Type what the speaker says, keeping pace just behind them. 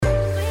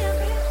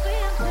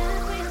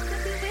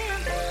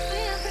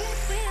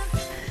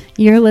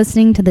You're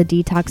listening to the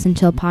Detox and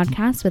Chill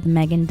podcast with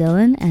Megan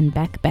Dillon and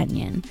Beck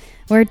Benyon.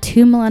 We're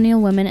two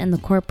millennial women in the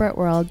corporate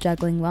world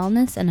juggling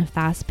wellness and a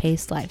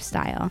fast-paced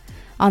lifestyle.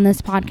 On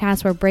this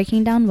podcast, we're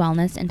breaking down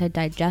wellness into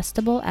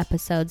digestible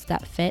episodes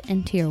that fit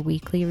into your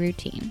weekly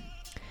routine.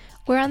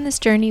 We're on this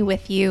journey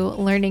with you,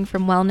 learning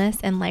from wellness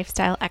and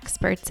lifestyle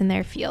experts in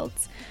their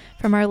fields.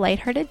 From our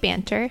lighthearted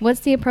banter, What's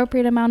the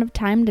appropriate amount of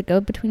time to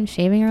go between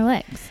shaving our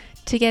legs?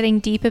 to getting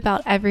deep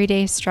about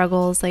everyday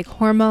struggles like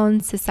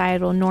hormones,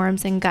 societal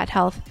norms, and gut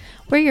health,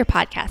 we're your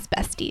podcast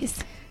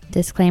besties.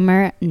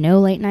 Disclaimer, no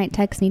late night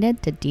texts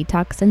needed to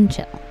detox and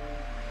chill.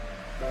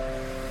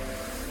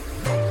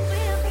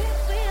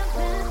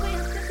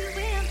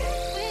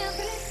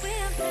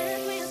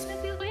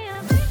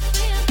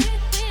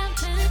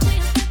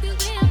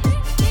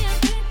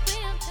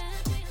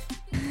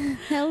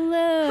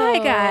 Hello. Hi,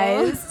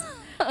 guys.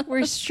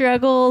 We're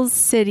Struggles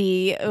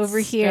City over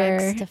here.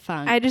 Struggles to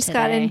funk I just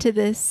got today. into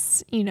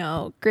this,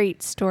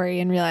 great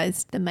story and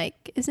realized the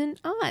mic isn't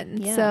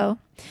on. Yeah. So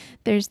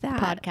there's that.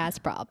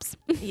 Podcast props.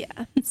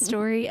 Yeah,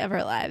 story of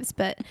our lives.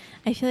 But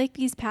I feel like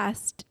these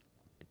past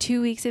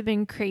 2 weeks have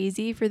been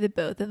crazy for the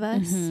both of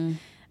us.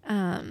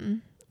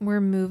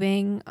 We're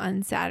moving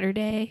on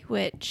Saturday,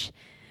 which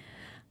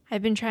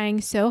I've been trying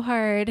so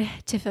hard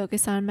to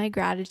focus on my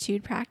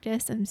gratitude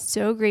practice. I'm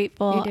so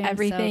grateful. You're doing so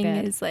Everything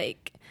good. is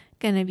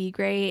gonna be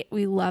great.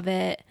 We love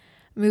it.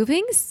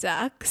 Moving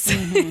sucks.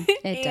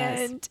 It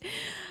does.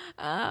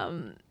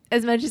 And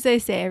as much as I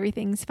say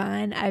everything's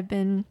fine, I've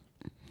been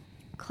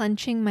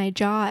clenching my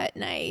jaw at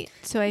night,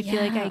 so I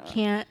feel like I Yeah.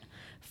 can't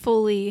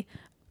fully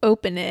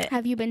open it.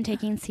 Have you been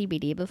taking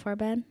CBD before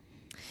bed?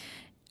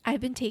 I've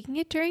been taking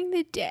it during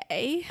the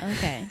day.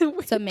 Okay.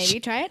 So maybe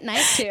try at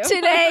night too.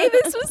 Today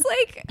this was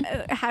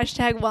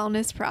hashtag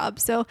wellness prob.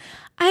 So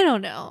I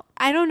don't know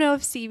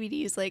if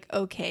CBD is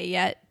okay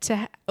yet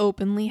to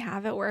openly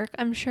have at work.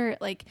 I'm sure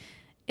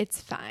it's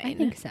fine. I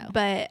think so.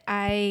 But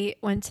I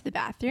went to the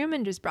bathroom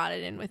and just brought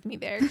it in with me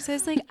there because I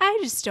was I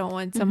just don't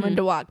want someone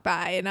to walk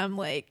by and I'm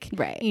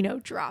Right.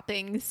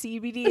 dropping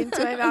CBD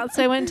into my mouth.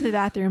 So I went to the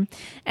bathroom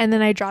and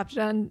then I dropped it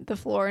on the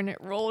floor and it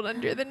rolled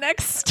under the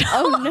next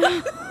stall. Oh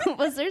no.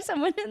 Was there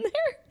someone in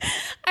there?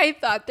 I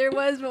thought there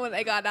was, but when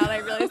I got out, I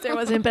realized there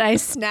wasn't. But I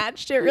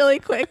snatched it really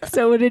quick,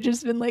 so it would have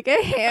just been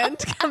a hand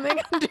coming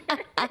under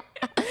I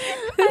the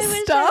wish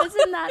I stall. was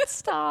in that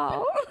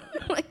stall.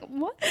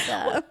 What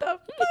the? What the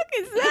fuck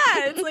is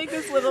that? It's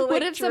this little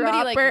What if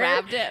somebody dropper.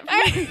 grabbed it?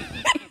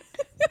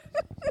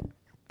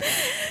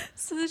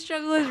 So the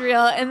struggle is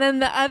real. And then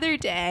the other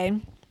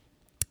day,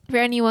 for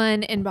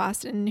anyone in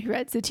Boston who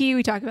reads the tea,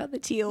 we talk about the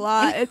tea a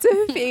lot. It's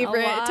a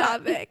favorite lot.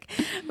 topic.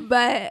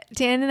 But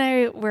Dan and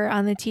I were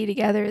on the tea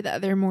together the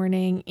other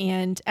morning,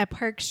 and at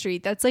Park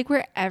Street, that's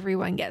where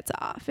everyone gets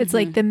off. It's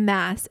the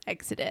mass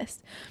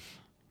exodus.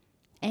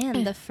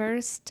 And the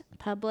first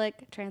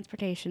public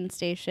transportation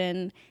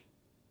station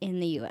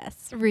in the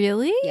U.S.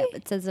 Really? Yep,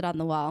 it says it on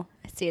the wall.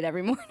 I see it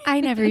every morning.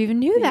 I never even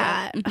knew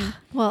Yeah. that.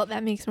 Well,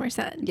 that makes more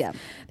sense. Yeah.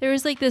 There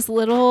was this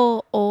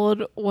little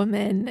old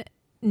woman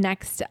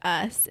next to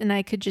us, and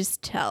I could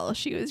just tell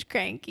she was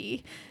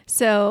cranky.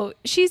 So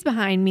she's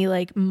behind me,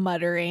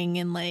 muttering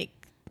and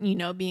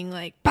being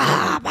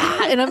bah, bah.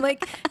 And I'm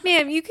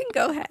ma'am, you can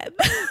go ahead.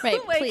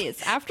 Right,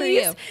 please, after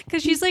you.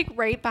 Because she's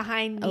right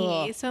behind me.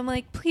 Oh. So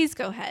I'm please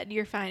go ahead.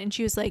 You're fine. And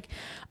she was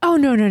oh,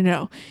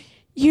 no.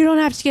 You don't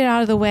have to get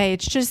out of the way.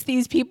 It's just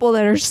these people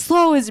that are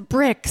slow as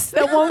bricks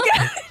that won't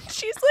get.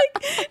 She's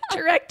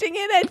directing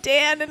it at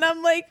Dan, and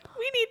I'm we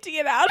need to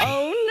get out.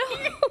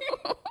 Oh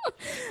no.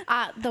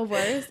 The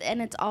worst,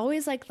 and it's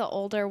always the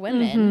older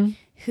women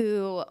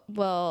who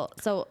will.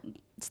 So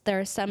there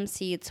are some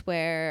seats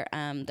where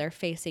they're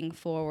facing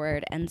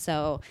forward, and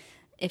so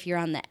if you're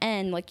on the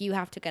end, you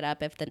have to get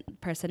up if the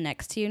person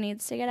next to you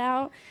needs to get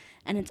out.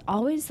 And it's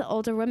always the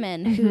older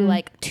women who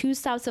 2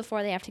 stops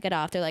before they have to get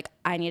off, they're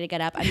I need to get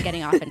up. I'm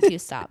getting off in 2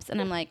 stops.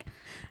 And I'm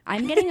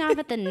I'm getting off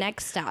at the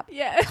next stop.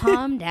 Yeah.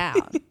 Calm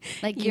down.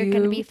 You're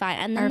going to be fine.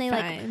 And then are they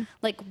fine.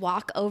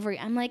 walk over.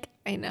 I'm I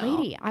know.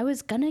 lady, I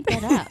was going to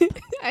get up.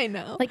 I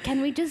know.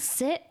 Can we just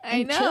sit I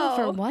and chill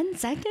for know. 1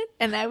 second?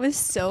 And I was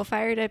so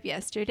fired up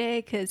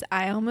yesterday because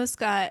I almost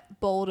got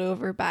bowled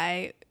over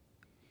by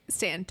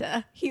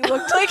Santa. He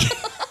looked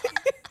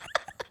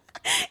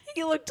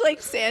he looked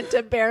like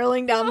Santa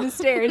barreling down the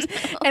stairs.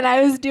 And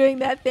I was doing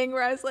that thing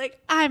where I was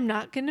I'm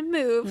not going to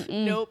move.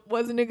 Nope,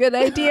 wasn't a good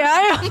idea.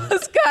 I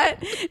almost got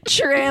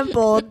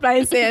trampled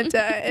by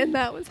Santa. And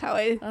that was how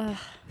I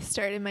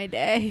started my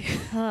day.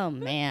 Oh,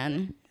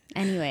 man.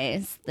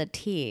 Anyways, the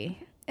tea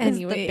is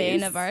the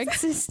bane of our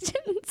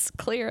existence,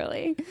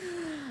 clearly.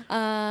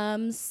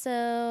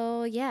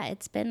 So yeah,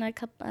 it's been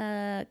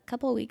a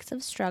couple weeks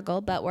of struggle,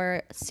 but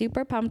we're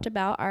super pumped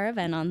about our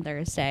event on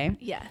Thursday.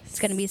 Yes. It's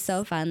going to be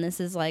so fun.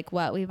 This is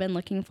what we've been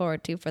looking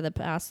forward to for the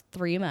past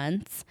 3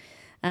 months.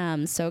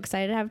 So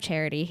excited to have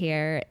Charity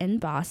here in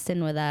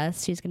Boston with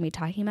us. She's going to be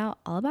talking about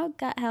all about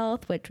gut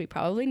health, which we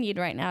probably need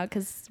right now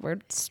because we're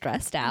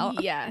stressed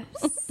out. Yes.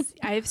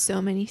 I have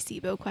so many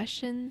SIBO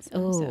questions.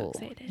 I'm so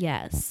excited.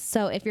 Yes.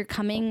 So if you're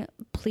coming,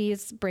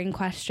 please bring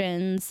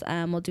questions.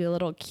 We'll do a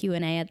little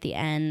Q&A at the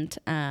end,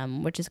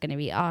 which is going to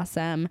be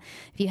awesome.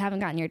 If you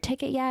haven't gotten your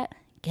ticket yet,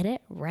 get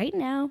it right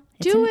now.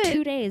 It's in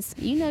 2 days.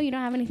 You know you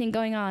don't have anything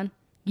going on.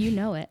 You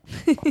know it.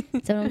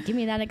 So don't give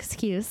me that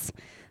excuse.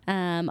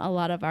 A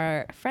lot of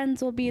our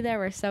friends will be there.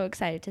 We're so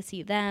excited to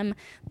see them.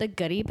 The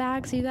goodie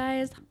bags, you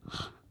guys.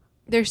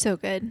 They're so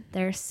good.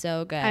 They're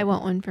so good. I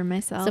want one for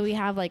myself. So we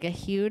have like a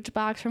huge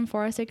box from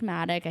Forest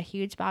Sigmatic, a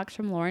huge box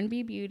from Lauren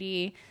B.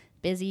 Beauty,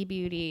 Busy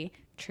Beauty,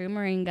 True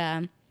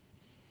Moringa,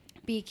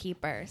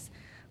 Beekeepers.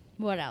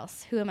 What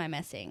else? Who am I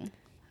missing?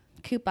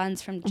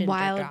 Coupons from Ginger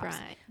Drops.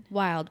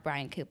 Wild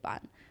Brine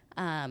coupon.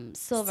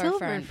 Silver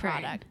Fern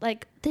product.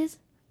 Like this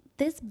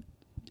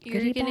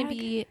you're going to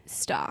be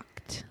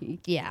stocked.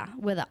 Yeah.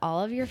 With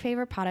all of your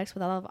favorite products,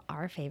 with all of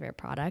our favorite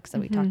products that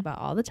we talk about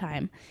all the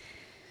time.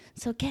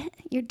 So get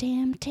your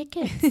damn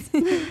tickets. Do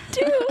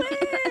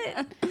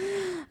it.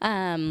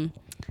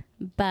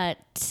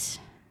 But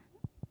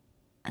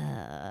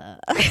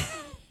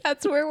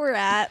that's where we're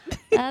at.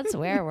 That's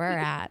where we're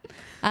at.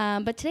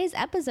 But today's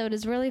episode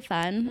is really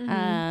fun.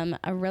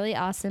 A really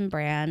awesome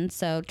brand.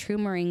 So True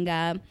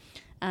Moringa.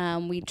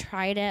 We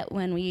tried it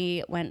when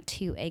we went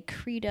to a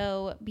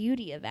Credo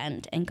beauty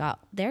event and got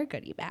their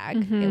goodie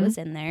bag. It was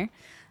in there.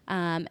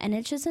 And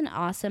it's just an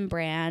awesome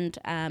brand.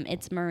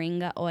 It's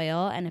moringa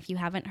oil. And if you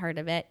haven't heard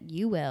of it,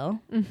 you will.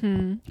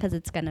 Because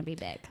it's going to be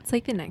big. It's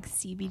like the next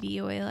CBD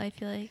oil, I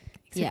feel like.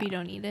 Except you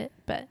don't need it.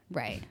 But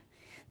right.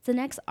 It's the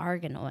next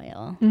argan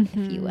oil,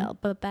 if you will,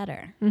 but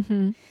better.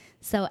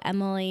 So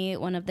Emily,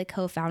 one of the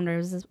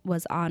co-founders,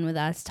 was on with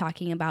us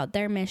talking about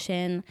their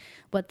mission,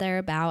 what they're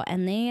about,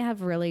 and they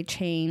have really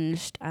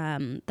changed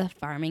the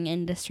farming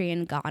industry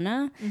in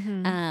Ghana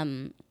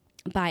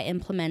by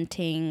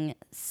implementing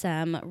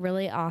some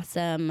really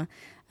awesome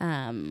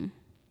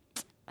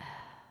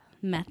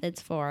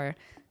methods for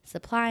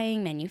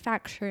supplying,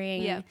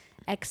 manufacturing,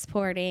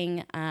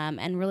 exporting,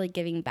 and really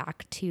giving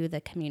back to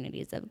the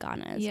communities of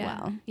Ghana as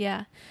well.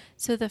 Yeah.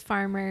 So the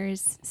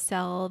farmers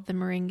sell the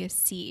moringa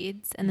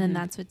seeds, and then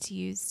that's what's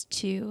used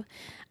to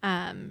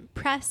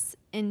press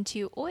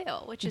into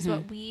oil, which is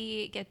what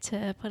we get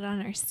to put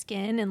on our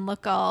skin and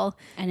look all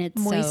and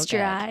it's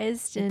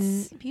moisturized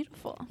and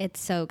beautiful. It's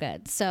so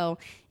good. So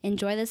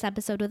enjoy this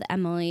episode with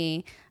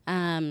Emily.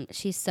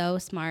 She's so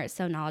smart,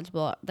 so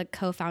knowledgeable. The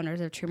co-founders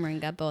of True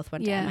Moringa both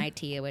went to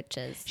MIT, which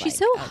is she's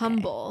so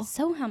humble.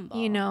 So humble.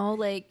 You know,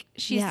 like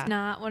she's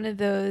not one of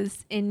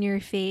those in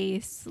your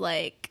face,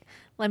 like,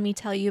 let me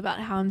tell you about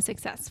how I'm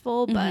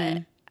successful.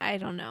 But I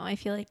don't know. I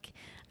feel like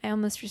I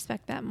almost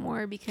respect that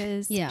more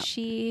because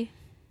she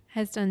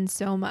has done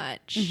so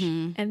much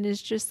and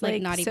is just like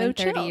not so even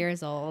 30 chill.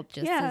 years old.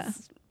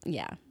 Just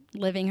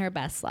living her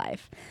best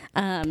life.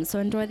 So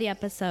enjoy the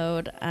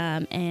episode,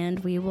 and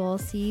we will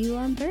see you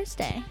on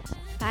Thursday.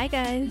 Bye,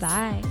 guys.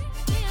 Bye.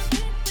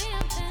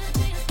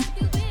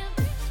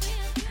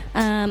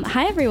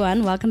 Hi,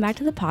 everyone. Welcome back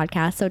to the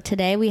podcast. So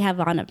today we have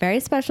on a very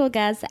special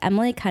guest,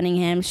 Emily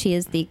Cunningham. She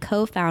is the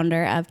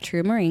co-founder of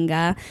True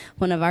Moringa,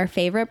 one of our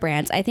favorite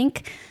brands. I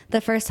think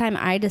the first time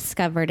I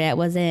discovered it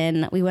was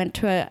we went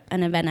to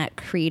an event at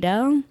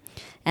Credo,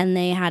 and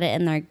they had it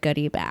in their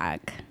goodie bag.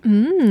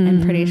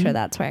 I'm pretty sure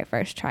that's where I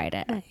first tried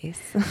it.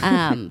 Nice.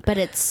 But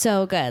it's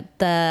so good.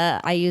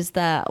 I use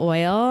the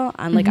oil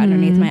on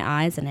underneath my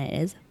eyes, and it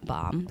is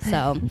bomb.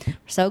 So we're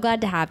so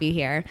glad to have you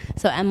here.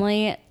 So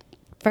Emily,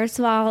 first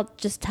of all,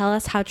 just tell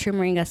us how True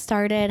Moringa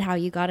started, how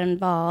you got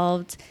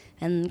involved,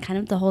 and kind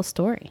of the whole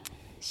story.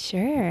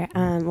 Sure.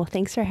 Well,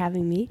 thanks for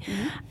having me.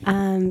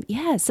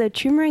 So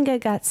True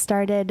Moringa got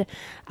started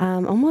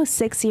almost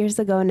 6 years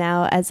ago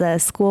now as a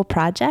school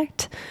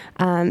project.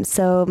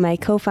 So my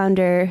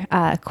co-founder,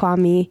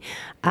 Kwame,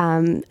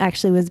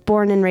 actually was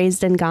born and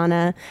raised in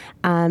Ghana,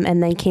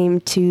 and then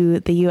came to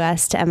the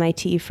U.S. to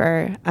MIT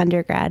for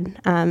undergrad,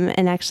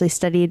 and actually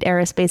studied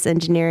aerospace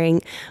engineering,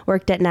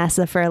 worked at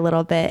NASA for a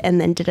little bit, and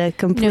then did a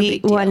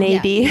complete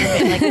 180. Yeah,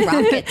 like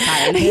rocket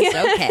scientist.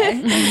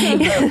 Okay.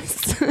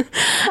 Yes.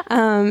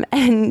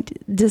 And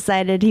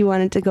decided he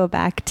wanted to go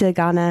back to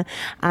Ghana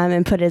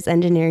and put his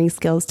engineering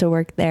skills to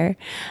work there.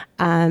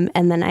 And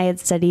then I had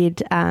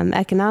studied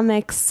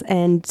economics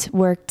and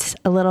worked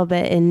a little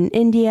bit in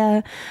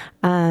India,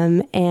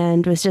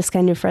 and was just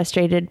kind of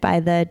frustrated by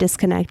the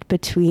disconnect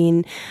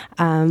between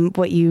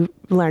what you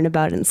learn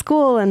about in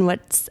school and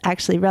what's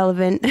actually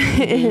relevant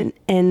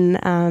in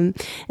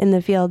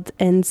the field.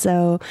 And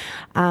so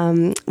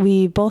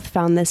we both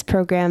found this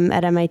program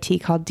at MIT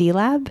called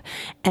D-Lab,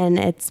 and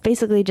it's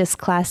basically just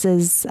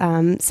classes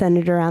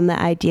centered around the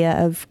idea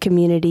of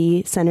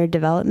community-centered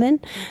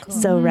development. Cool.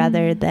 So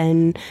rather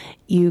than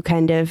you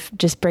kind of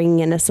just bringing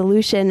in a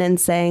solution and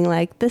saying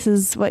like, this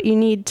is what you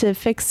need to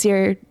fix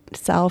your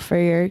sell for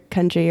your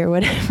country or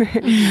whatever.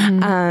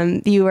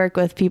 You work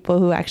with people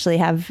who actually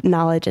have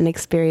knowledge and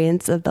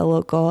experience of the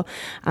local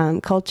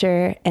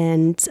culture,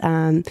 and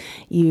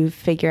you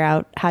figure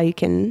out how you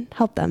can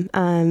help them,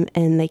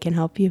 and they can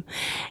help you.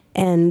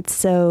 And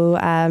so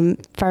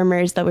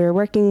farmers that we were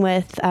working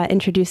with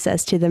introduced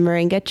us to the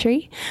moringa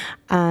tree,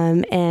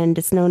 and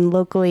it's known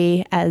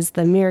locally as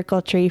the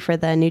miracle tree for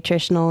the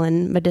nutritional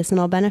and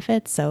medicinal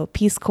benefits. So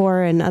Peace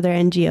Corps and other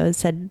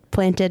NGOs had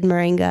planted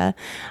moringa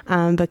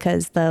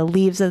because the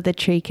leaves of the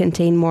tree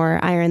contain more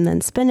iron than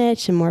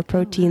spinach and more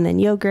protein than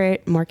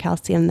yogurt, more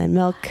calcium than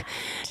milk.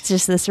 It's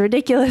just this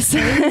ridiculous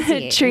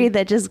tree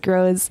that just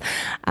grows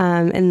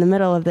in the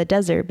middle of the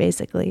desert,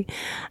 basically.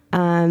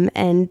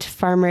 And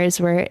farmers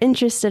were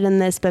interested in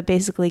this, but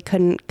basically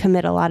couldn't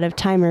commit a lot of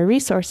time or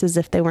resources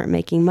if they weren't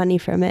making money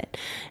from it.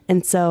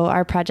 And so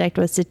our project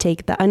was to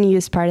take the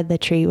unused part of the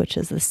tree, which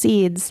is the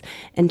seeds,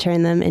 and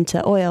turn them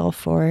into oil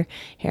for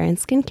hair and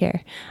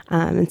skincare.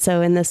 And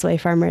so in this way,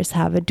 farmers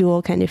have a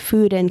dual kind of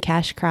food and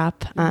cash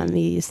crop. You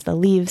use the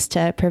leaves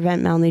to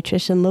prevent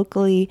malnutrition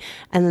locally,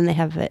 and then they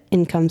have an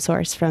income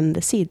source from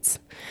the seeds.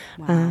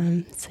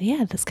 Wow. So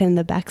yeah, that's kind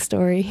of the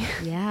backstory.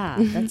 Yeah,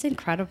 that's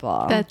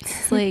incredible.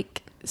 That's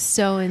like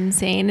so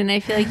insane, and I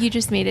feel like you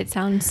just made it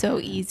sound so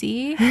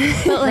easy.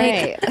 But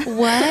like,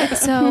 what?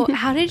 So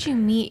how did you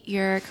meet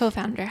your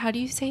co-founder? How do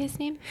you say his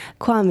name?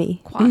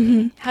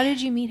 Kwame. How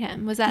did you meet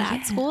him? Was that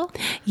at school?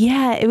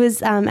 Yeah, it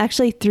was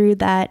actually through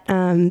that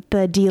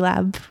the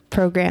D-Lab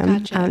program.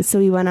 Gotcha. So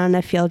we went on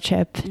a field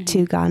trip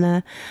to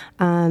Ghana,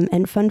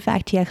 and fun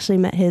fact, he actually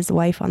met his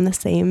wife on the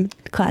same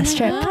class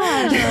trip. So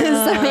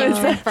it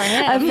was a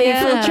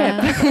fateful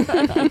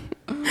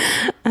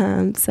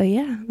trip. So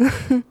yeah.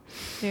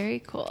 Very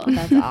cool.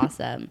 That's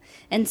awesome.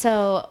 And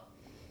so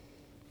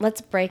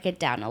let's break it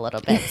down a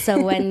little bit.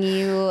 So when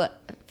you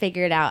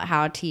figured out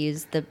how to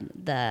use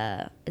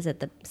the is it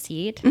the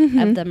seed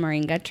of the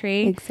moringa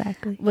tree?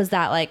 Exactly. Was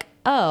that like,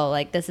 oh,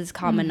 like this is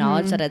common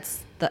knowledge that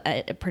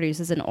it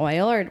produces an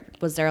oil, or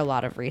was there a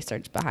lot of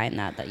research behind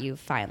that you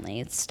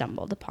finally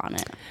stumbled upon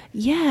it?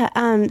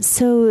 Yeah.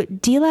 So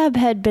D-Lab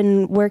had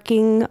been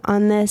working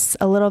on this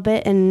a little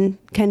bit in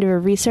kind of a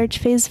research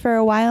phase for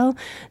a while.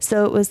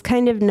 So it was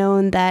kind of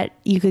known that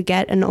you could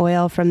get an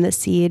oil from the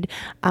seed.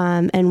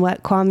 And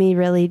what Kwame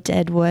really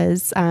did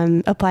was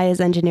apply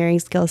his engineering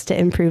skills to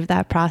improve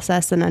that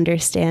process and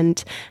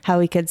understand how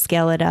we could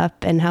scale it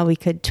up and how we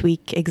could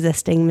tweak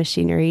existing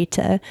machinery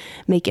to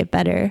make it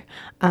better.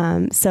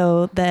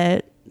 So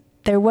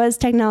there was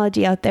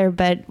technology out there,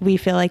 but we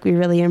feel like we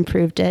really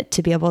improved it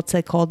to be able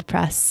to cold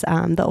press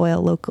the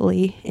oil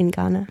locally in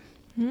Ghana.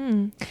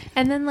 And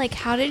then like,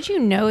 how did you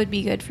know it'd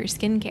be good for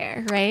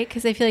skincare, right?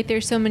 Because I feel like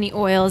there's so many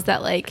oils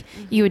that like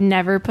you would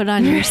never put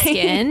on your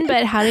skin,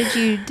 but how did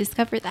you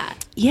discover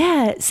that?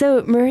 Yeah,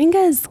 so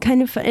moringa is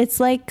kind of fun. It's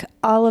like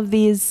all of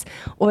these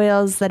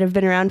oils that have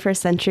been around for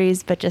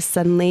centuries, but just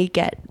suddenly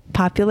get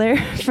popular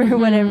for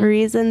whatever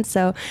reason.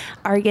 So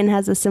argan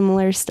has a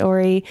similar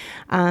story.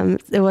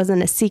 It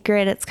wasn't a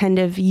secret. It's kind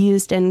of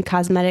used in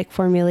cosmetic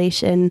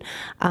formulation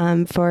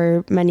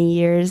for many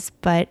years,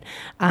 but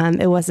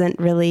it wasn't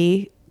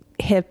really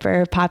hip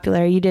or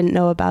popular. You didn't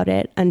know about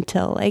it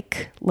until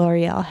like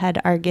L'Oreal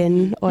had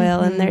argan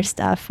oil in their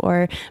stuff,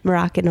 or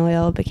Moroccan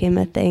oil became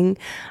a thing.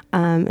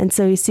 And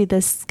so you see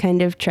this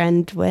kind of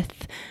trend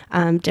with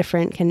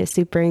different kind of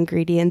super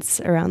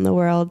ingredients around the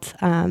world,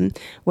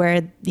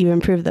 where you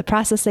improve the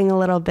processing a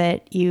little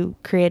bit, you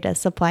create a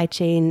supply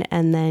chain,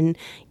 and then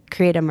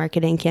create a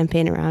marketing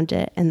campaign around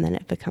it, and then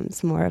it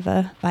becomes more of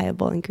a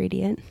viable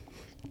ingredient.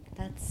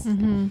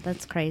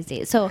 That's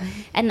crazy. So,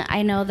 and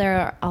I know there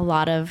are a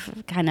lot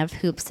of kind of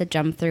hoops to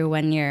jump through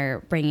when you're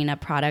bringing a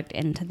product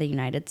into the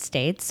United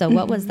States. So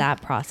what was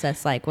that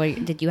process like?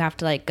 What, did you have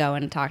to like go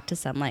and talk to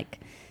some like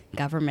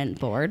government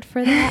board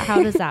for that?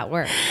 How does that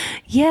work?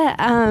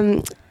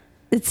 Yeah,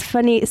 it's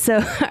funny.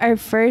 So our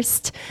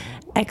first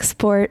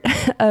export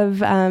of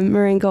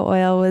moringa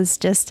oil was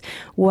just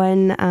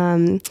one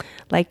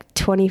like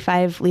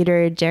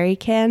 25-liter jerry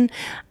can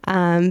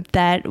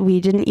that we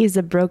didn't use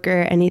a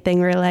broker or anything.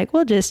 We were like,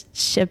 we'll just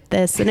ship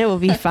this and it will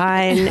be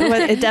fine.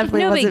 It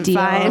definitely wasn't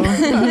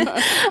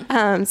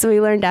fine. So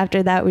we learned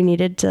after that we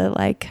needed to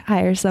like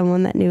hire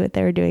someone that knew what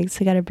they were doing. So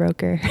we got a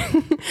broker.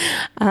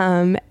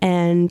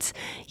 And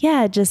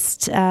yeah,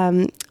 just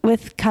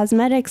with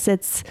cosmetics,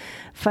 it's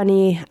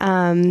funny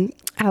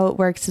how it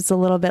works. It's a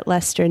little bit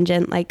less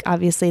stringent. Like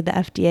obviously the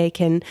FDA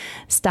can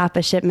stop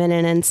a shipment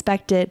and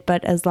inspect it,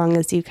 but as long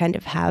as you kind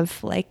of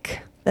have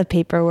like the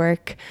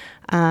paperwork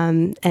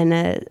and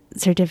a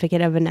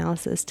certificate of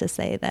analysis to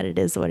say that it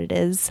is what it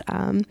is,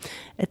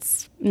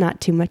 it's not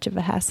too much of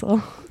a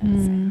hassle.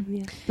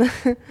 So,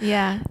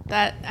 yeah,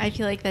 that I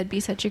feel like that'd be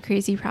such a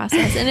crazy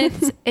process,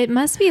 and it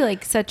must be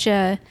like such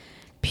a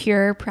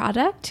pure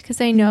product, because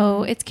I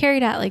know it's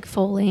carried at like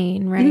Full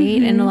Lane, right?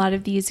 And a lot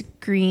of these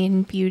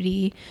green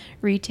beauty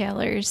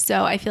retailers,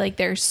 so I feel like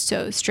they're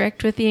so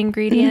strict with the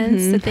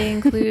ingredients that they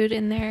include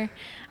in their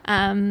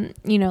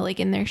you know, like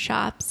in their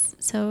shops.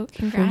 So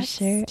congrats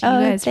to you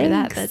guys for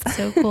that. That's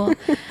so cool.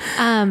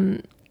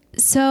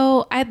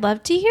 So I'd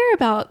love to hear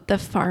about the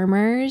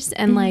farmers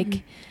and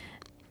like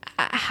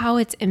how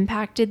it's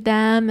impacted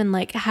them, and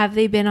like, have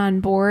they been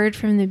on board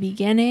from the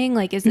beginning?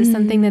 Like, is this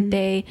something that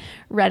they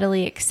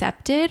readily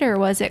accepted, or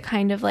was it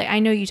kind of like, I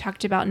know you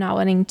talked about not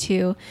wanting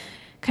to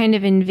kind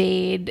of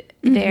invade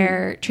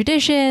their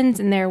traditions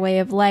and their way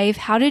of life.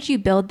 How did you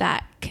build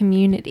that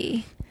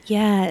community?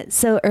 Yeah,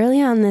 so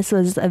early on, this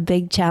was a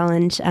big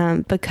challenge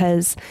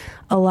because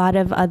a lot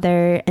of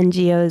other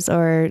NGOs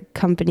or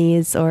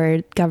companies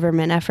or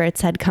government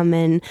efforts had come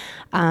in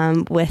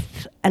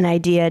with an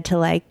idea to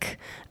like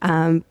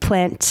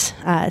plant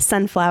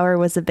sunflower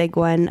was a big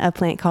one. A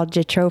plant called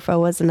Jatropha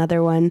was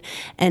another one.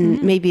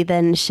 And maybe the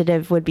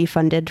initiative would be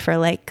funded for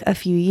like a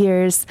few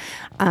years.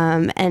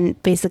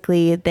 And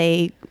basically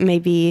they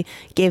maybe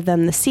gave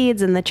them the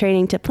seeds and the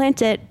training to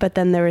plant it, but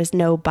then there was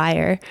no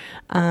buyer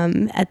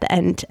at the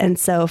end. And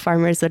so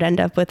farmers would end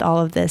up with all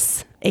of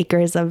this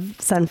acres of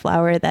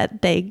sunflower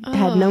that they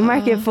had no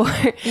market for.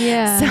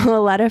 Yeah. So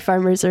a lot of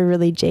farmers are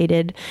really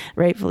jaded,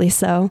 rightfully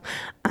so.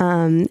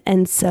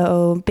 And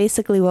so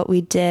basically what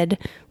we did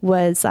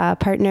was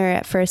partner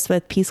at first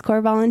with Peace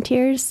Corps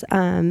volunteers,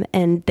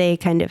 and they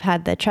kind of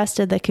had the trust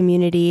of the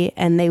community,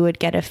 and they would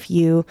get a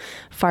few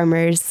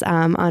farmers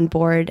on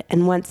board.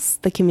 And once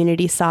the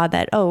community saw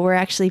that, oh, we're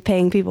actually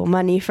paying people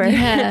money for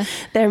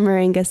their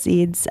moringa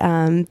seeds,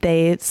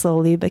 they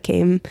slowly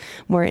became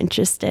more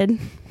interested.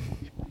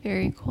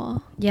 Very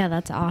cool. Yeah,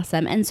 that's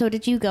awesome. And so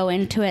did you go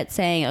into it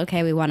saying,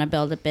 okay, we want to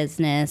build a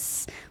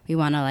business, we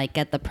want to like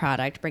get the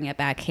product, bring it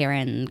back here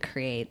and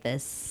create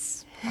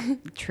this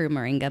true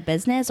moringa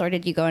business? Or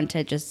did you go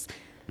into just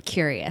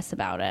curious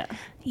about it?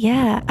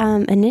 Yeah,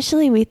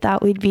 initially we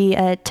thought we'd be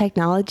a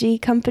technology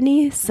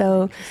company.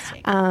 So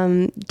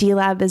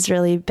D-Lab is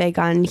really big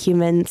on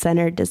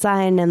human-centered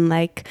design and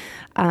like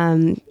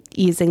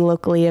using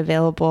locally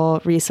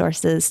available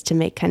resources to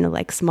make kind of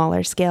like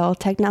smaller scale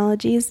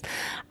technologies.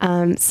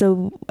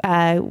 So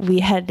we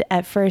had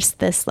at first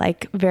this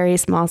like very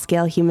small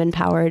scale human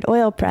powered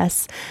oil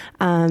press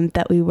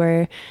that we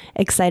were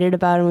excited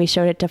about, and we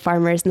showed it to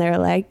farmers and they were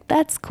like,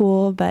 that's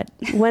cool, but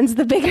when's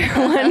the bigger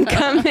one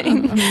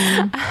coming?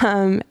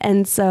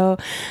 And so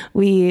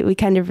we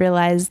kind of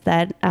realized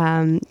that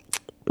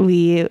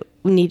we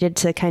needed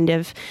to kind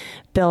of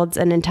build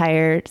an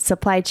entire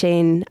supply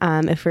chain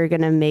if we were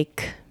going to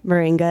make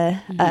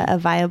moringa a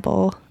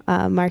viable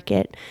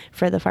market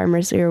for the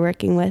farmers we were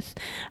working with.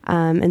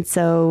 And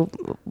so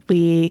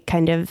we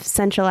kind of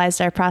centralized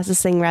our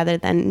processing rather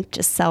than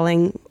just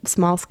selling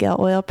small scale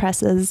oil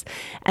presses.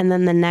 And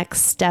then the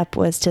next step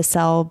was to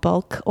sell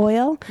bulk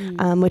oil,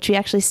 which we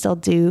actually still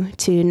do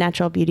to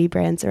natural beauty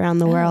brands around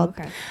the world.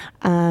 Okay.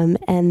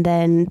 And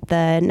then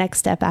the next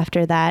step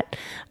after that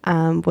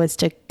was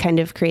to kind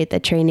of create the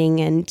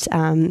training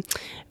and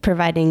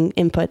providing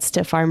inputs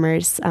to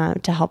farmers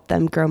to help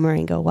them grow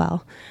moringa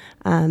well.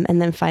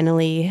 And then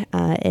finally,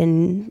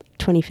 in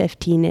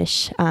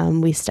 2015-ish,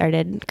 we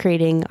started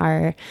creating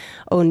our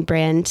own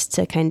brand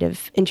to kind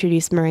of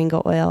introduce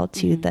moringa oil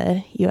to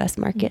the U.S.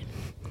 market.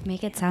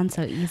 Make it sound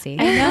so easy.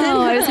 I know.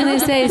 I was going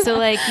to say, so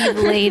like you've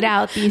laid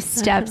out these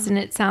steps and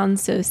it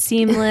sounds so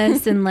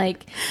seamless and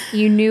like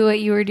you knew what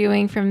you were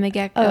doing from the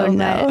get-go. Oh,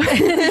 no.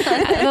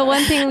 But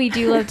one thing we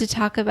do love to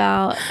talk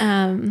about,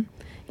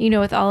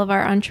 with all of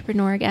our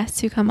entrepreneur guests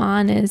who come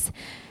on is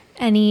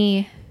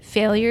any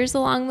failures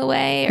along the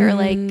way or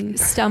like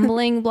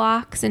stumbling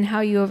blocks and how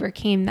you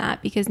overcame that,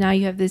 because now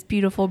you have this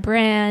beautiful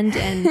brand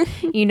and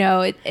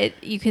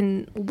you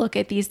can look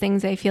at these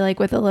things, I feel like,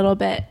 with a little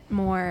bit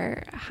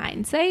more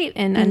hindsight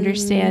and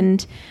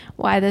understand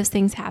why those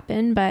things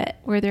happen. But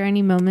were there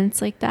any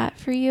moments like that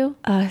for you?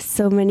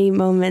 So many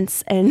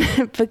moments, and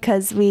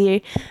because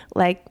we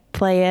like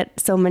play at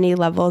so many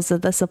levels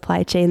of the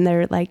supply chain,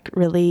 they're like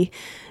really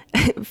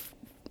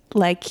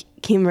like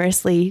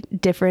humorously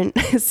different.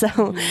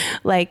 So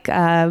like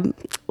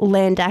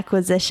land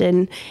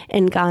acquisition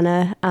in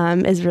Ghana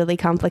is really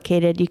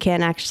complicated. You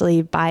can't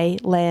actually buy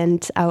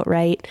land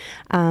outright.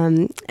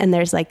 And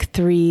there's like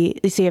so you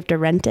have to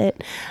rent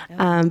it,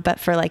 but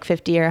for like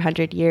 50 or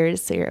 100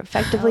 years. So you're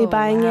effectively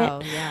buying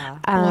it. Yeah.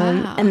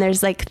 And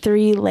there's like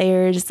 3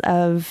 layers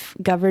of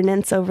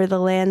governance over the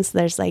land. So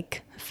there's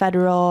like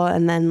federal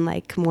and then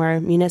like more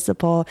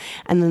municipal.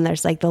 And then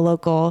there's like the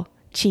local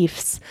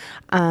chiefs.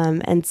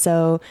 And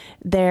so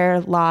their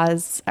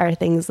laws are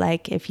things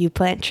like if you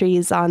plant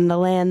trees on the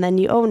land, then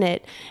you own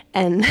it.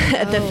 And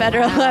at the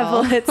federal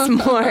level, it's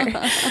more,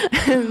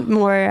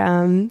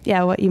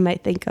 what you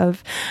might think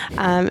of.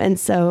 And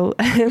so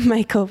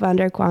my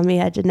co-founder Kwame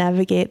had to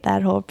navigate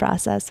that whole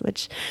process,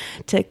 which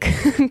took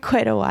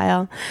quite a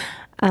while.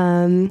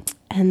 And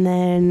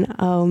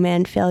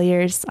then,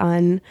 failures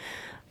on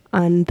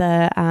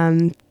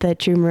the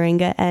true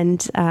moringa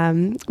end.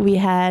 We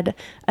had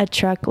a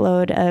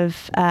truckload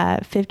of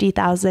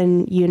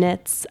 50,000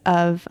 units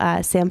of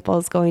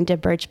samples going to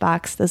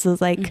Birchbox. This was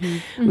like,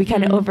 we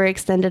kind of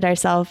overextended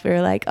ourselves. We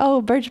were like,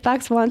 oh,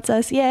 Birchbox wants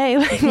us. Yay.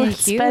 Like,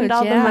 let's spend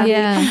all the money.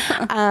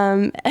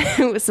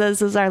 Yeah. So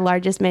this was our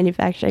largest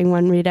manufacturing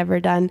one we'd ever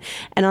done.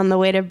 And on the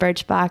way to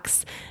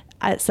Birchbox,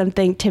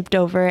 something tipped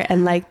over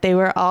and like they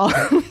were all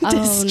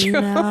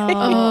destroyed.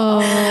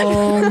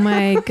 Oh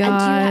my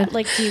God.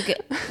 And do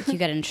you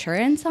get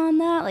insurance on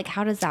that? Like,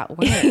 how does that work?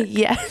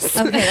 Yes.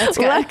 Okay, that's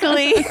good.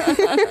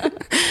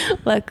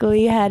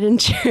 Luckily had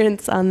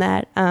insurance on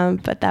that.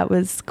 But that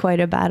was quite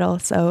a battle.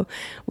 So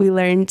we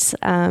learned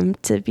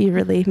to be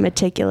really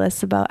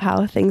meticulous about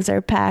how things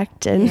are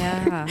packed and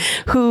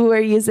who we're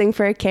using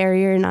for a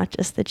carrier, not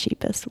just the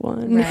cheapest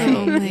one. Right.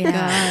 Oh my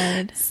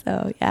God.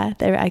 So yeah,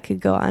 there I could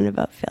go on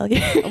about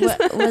failure.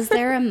 Was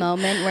there a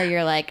moment where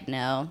you're like,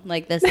 no,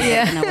 like this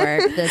isn't gonna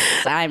work?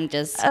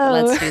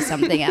 Let's do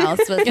something else.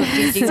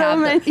 Did you So have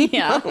many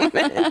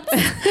moments.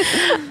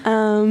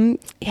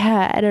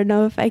 Yeah, I don't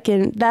know if I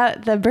can.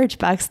 The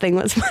Birchbox thing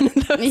was one of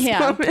those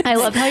moments. I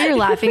love how you're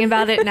laughing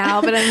about it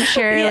now, but I'm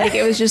sure like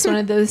it was just one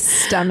of those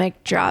stomach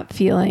drop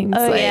feelings.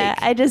 Oh yeah,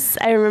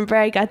 I remember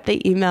I got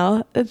the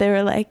email. They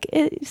were like,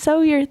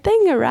 so your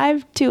thing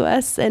arrived to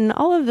us and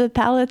all of the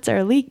pallets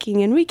are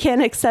leaking and we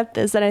can't accept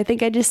this. And I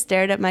think I just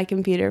stared at my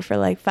computer for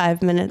like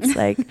 5 minutes.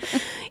 Like,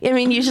 I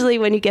mean, usually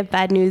when you get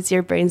bad news,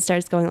 your brain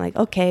starts going like,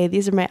 okay,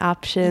 these are my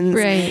options.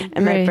 Right.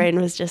 And my brain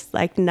was just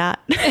like not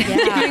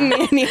giving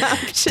me any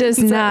options. Does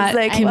So not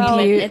like,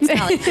 compute. It's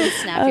not like you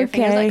snap your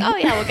fingers like, oh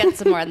yeah, we'll get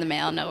some more in the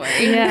mail. No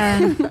worries.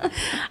 Yeah.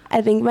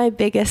 I think my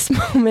biggest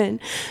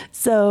moment.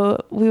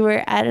 So we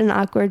were at an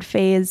awkward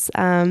phase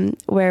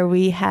where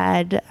we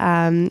had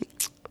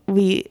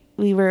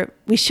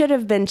we should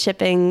have been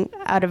shipping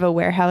out of a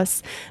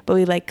warehouse, but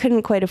we like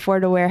couldn't quite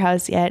afford a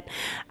warehouse yet,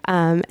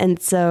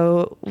 and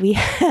so we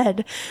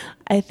had,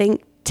 I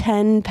think,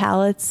 10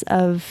 pallets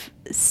of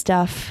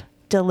stuff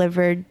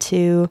delivered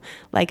to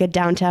like a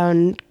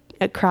downtown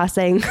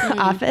crossing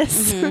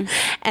office,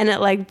 and it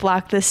like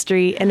blocked the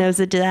street and it was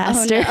a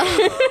disaster.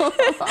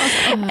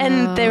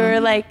 And they were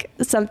like,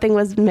 something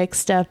was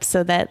mixed up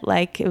so that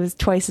like it was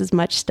twice as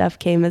much stuff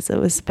came as it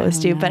was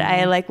supposed to. But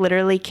I like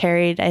literally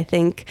carried, I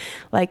think,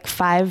 like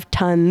 5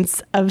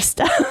 tons of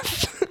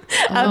stuff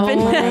up and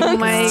down. Oh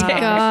my the stairs.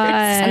 God.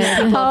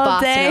 And the All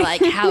boss day. are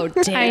like, how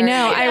dare I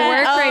know. you? I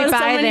work right so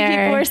by many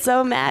there. people were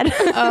so mad.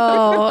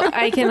 Oh,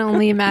 I can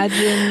only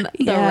imagine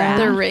Yeah.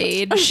 the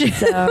rage.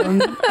 So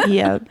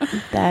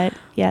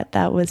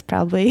that was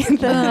probably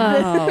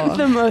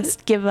the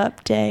most give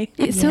up day.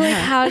 So like,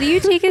 how do you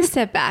take a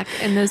step back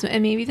in those?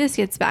 And maybe this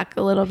gets back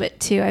a little bit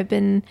too. I've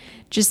been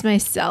just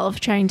myself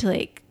trying to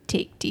like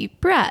take deep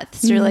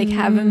breaths or like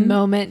have a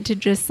moment to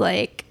just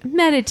like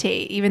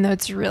meditate, even though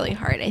it's really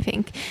hard, I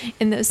think,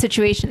 in those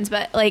situations.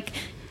 But like,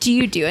 do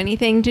you do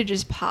anything to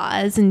just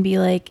pause and be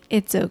like,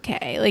 it's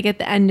okay? Like at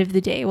the end of the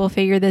day, we'll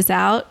figure this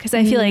out. Cause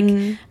I feel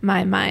like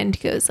my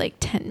mind goes like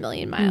 10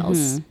 million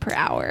miles per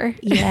hour.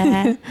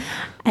 Yeah.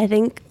 I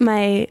think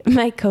my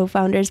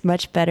co-founder is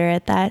much better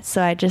at that.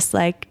 So I just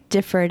like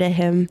defer to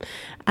him.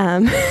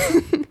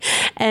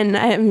 And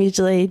I'm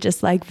usually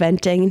just like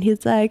venting and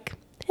he's like,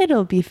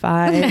 it'll be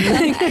fine.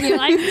 You're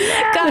like,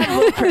 God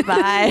will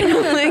provide.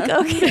 I'm like,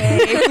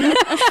 okay,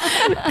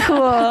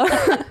 cool.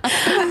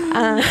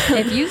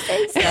 if you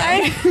say so.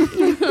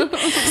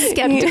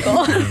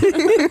 Skeptical.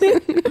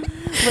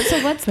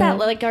 So what's that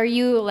like? Are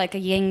you like a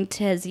yin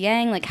to his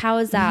yang? Like, how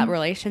does that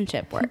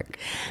relationship work?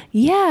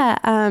 Yeah.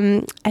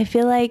 I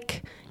feel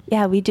like,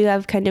 we do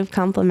have kind of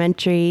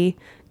complementary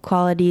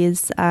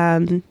qualities.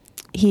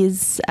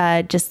 He's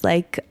just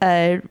like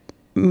a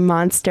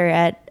monster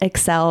at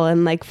Excel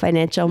and like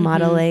financial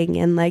modeling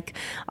and like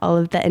all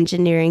of the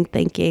engineering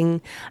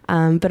thinking,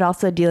 but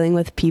also dealing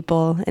with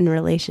people and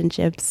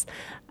relationships.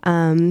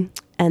 And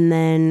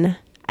then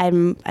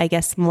I'm, I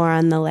guess, more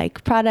on the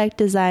like product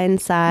design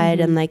side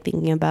and like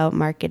thinking about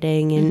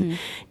marketing and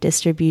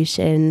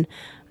distribution.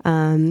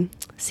 So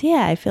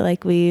yeah, I feel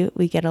like we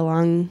get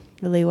along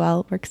really well.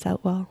 It works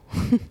out well.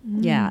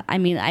 Yeah. I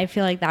mean, I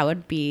feel like that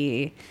would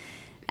be,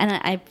 and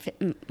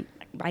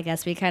I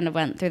guess we kind of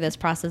went through this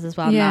process as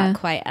well, not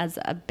quite as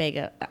a big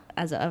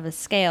of a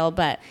scale,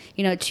 but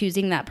you know,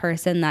 choosing that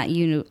person that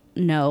you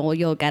know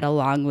you'll get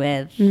along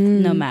with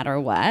no matter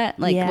what.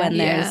 Like when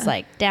there's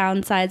like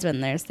downsides,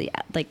 when there's the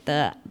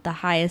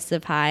highest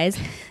of highs,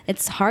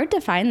 it's hard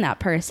to find that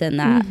person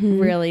that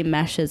really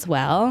meshes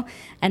well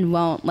and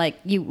won't like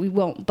we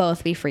won't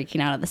both be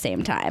freaking out at the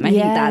same time. I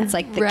think that's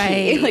like the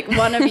key. Like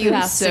one of you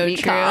has to be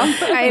calm.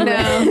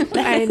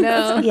 I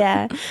know.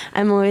 Yeah.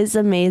 I'm always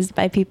amazed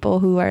by people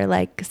who are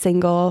like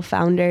single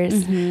founders.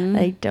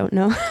 I don't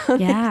know. How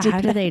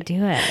do they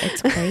do it?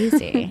 It's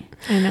crazy.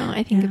 I know.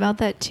 I think about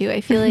that too.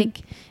 I feel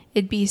like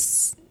it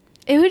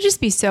would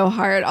just be so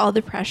hard. All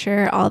the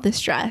pressure, all the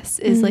stress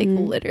is like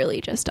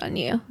literally just on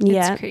you.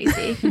 It's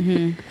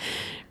crazy.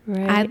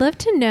 Right. I'd love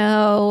to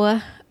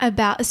know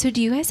about, so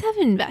do you guys have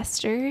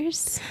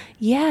investors?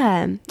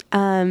 Yeah.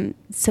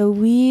 So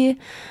we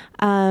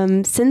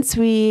Since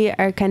we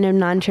are kind of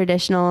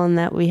non-traditional in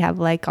that we have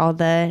like all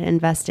the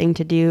investing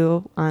to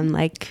do on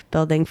like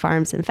building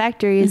farms and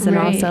factories and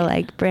also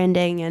like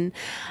branding,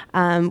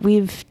 and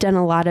we've done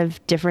a lot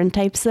of different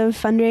types of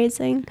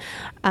fundraising.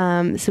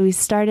 So we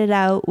started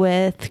out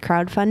with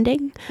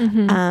crowdfunding.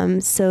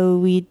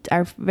 So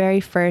our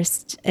very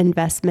first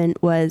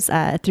investment was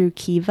through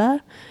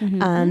Kiva.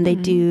 They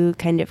do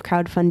kind of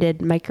crowdfunded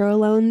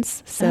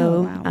microloans.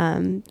 So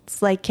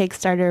it's like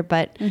Kickstarter,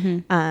 but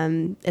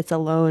it's a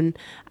loan.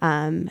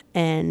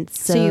 And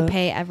so you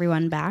pay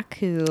everyone back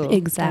who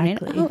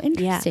exactly. donated? Oh,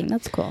 interesting.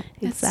 That's cool.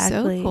 Exactly.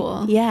 That's so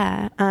cool.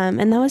 Yeah.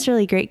 And that was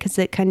really great because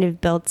it kind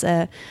of built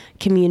a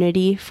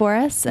community for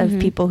us of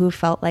people who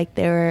felt like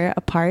they were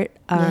a part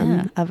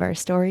of our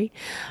story.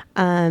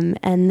 And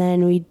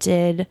then we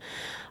did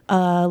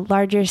a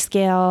larger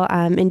scale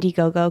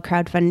Indiegogo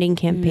crowdfunding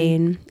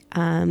campaign.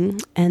 And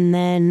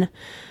then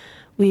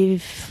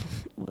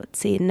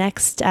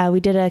next we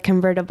did a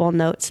convertible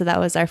note. So that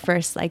was our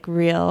first like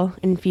real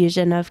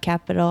infusion of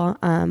capital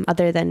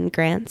other than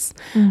grants.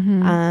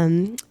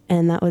 And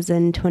that was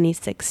in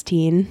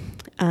 2016.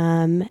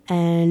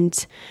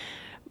 And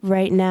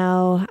right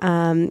now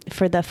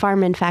for the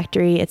farm and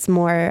factory, it's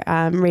more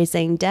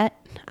raising debt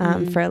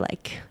for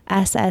like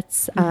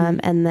assets.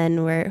 And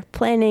then we're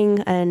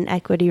planning an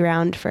equity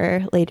round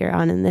for later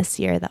on in this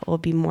year that will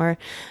be more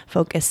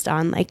focused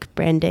on like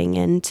branding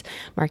and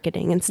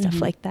marketing and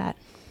stuff like that.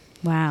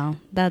 Wow,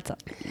 that's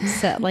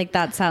so, like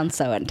that sounds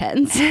so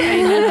intense.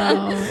 I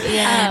know.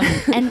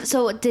 Yeah. And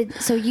so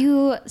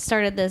you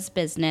started this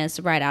business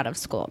right out of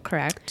school,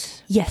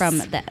 correct? Yes. From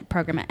the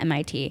program at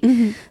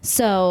MIT.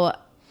 So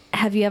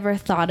have you ever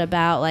thought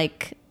about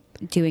like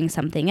doing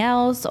something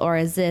else, or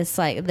is this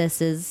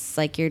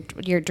like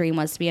your dream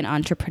was to be an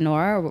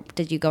entrepreneur, or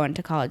did you go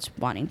into college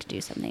wanting to do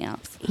something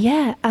else?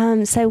 Yeah.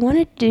 So I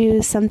wanted to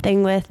do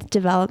something with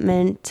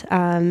development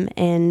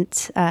and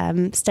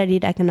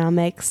studied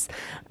economics.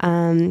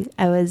 I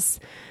was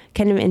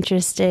kind of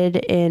interested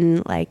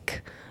in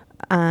like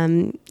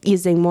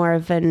using more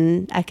of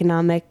an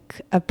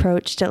economic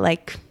approach to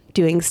like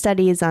doing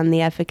studies on the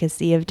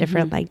efficacy of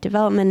different like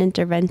development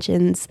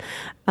interventions.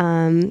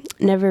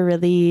 Never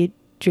really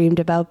dreamed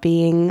about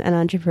being an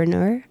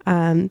entrepreneur.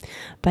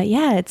 But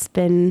yeah, it's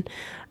been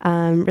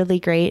really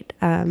great.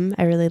 I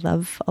really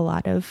love a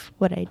lot of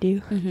what I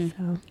do. So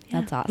yeah.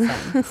 That's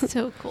awesome.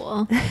 So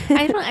cool.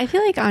 I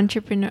feel like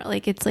entrepreneur,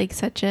 like it's like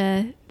such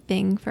a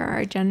thing for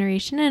our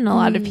generation, and a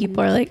lot of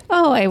people are like,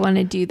 oh, I want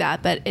to do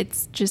that, but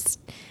it's just,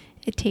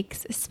 it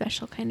takes a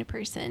special kind of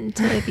person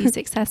to be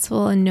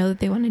successful and know that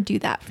they want to do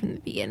that from the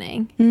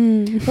beginning.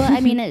 Well,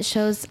 I mean, it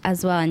shows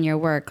as well in your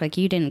work. Like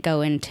you didn't go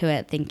into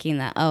it thinking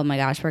that, oh my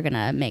gosh, we're going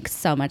to make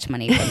so much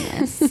money from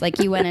this. Like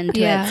you went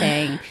into it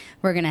saying,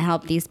 we're going to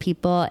help these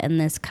people in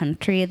this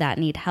country that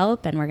need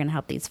help, and we're going to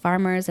help these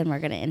farmers, and we're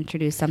going to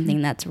introduce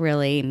something that's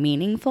really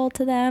meaningful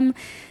to them.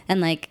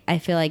 And like, I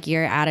feel like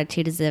your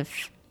attitude is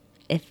if,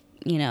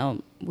 you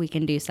know, we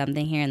can do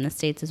something here in the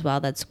States as well,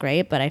 that's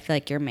great. But I feel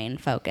like your main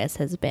focus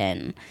has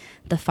been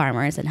the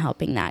farmers and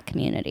helping that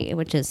community,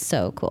 which is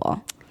so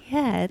cool.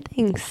 Yeah,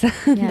 thanks. Yeah,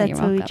 That's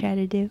what we try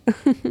to do.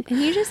 And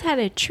you just had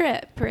a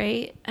trip,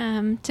 right?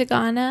 To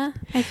Ghana,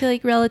 I feel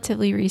like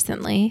relatively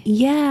recently.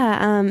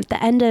 Yeah,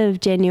 the end of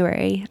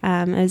January,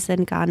 I was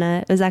in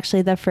Ghana. It was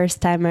actually the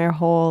first time our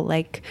whole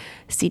like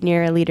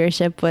senior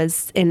leadership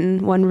was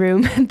in one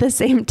room at the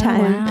same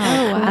time.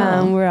 Oh,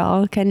 wow. We're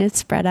all kind of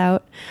spread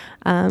out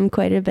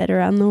quite a bit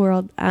around the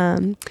world.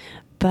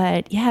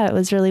 But yeah, it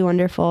was really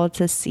wonderful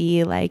to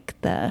see like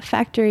the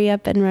factory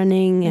up and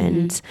running.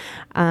 And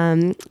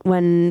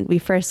when we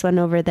first went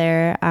over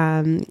there,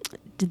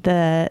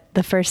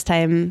 the first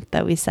time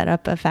that we set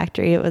up a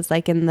factory, it was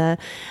like in the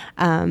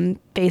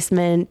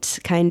basement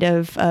kind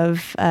of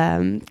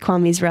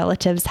Kwame's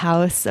relative's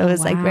house. So it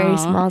was like very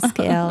small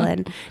scale.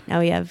 And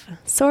now we have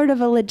sort of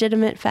a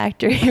legitimate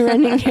factory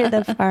running near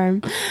the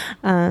farm.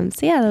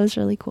 So yeah, that was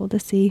really cool to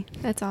see.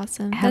 That's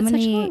awesome. That's such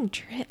a long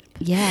trip.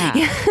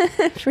 Yeah.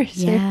 For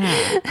sure.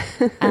 Yeah.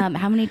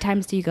 How many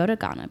times do you go to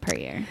Ghana per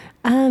year?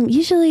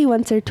 Usually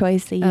once or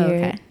twice a year. Oh,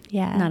 okay.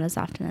 Yeah. Not as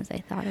often as I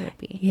thought it would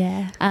be.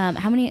 Yeah.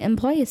 How many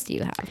employees do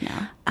you have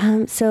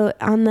now? So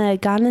on the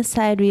Ghana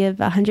side, we have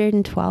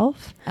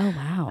 112. Oh,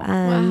 wow.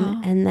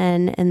 Wow. And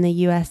then in the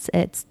U.S.,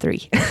 it's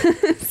 3.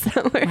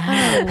 So we're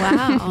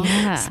Wow.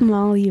 Yeah.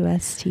 small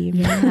U.S. team.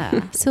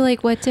 Yeah. So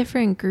like what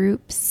different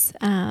groups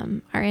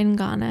are in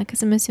Ghana?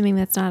 Because I'm assuming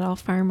that's not all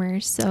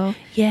farmers. So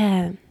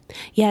Yeah.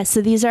 Yeah,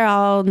 so these are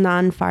all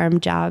non-farm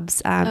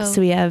jobs.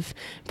 So we have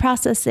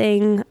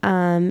processing,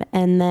 and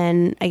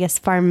then I guess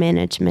farm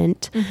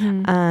management,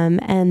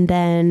 and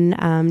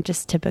then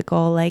just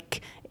typical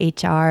like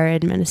HR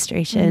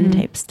administration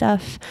type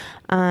stuff.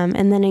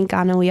 And then in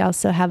Ghana, we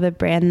also have a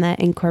brand that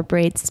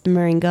incorporates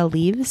moringa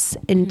leaves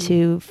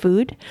into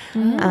food.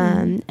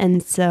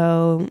 And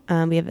so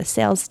we have a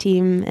sales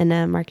team and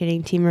a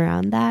marketing team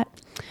around that.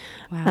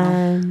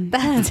 Wow.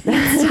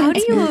 how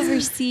do you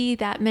oversee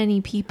that many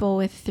people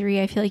with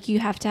 3? I feel like you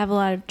have to have a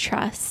lot of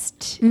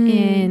trust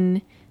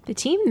in the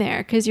team there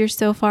because you're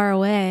so far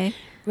away.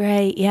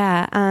 Right.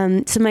 Yeah.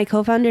 So my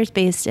co-founder's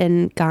based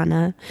in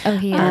Ghana. Oh,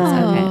 he is.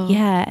 Okay.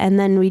 Yeah. And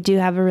then we do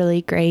have a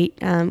really great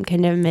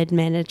kind of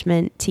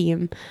mid-management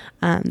team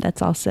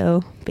that's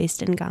also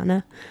based in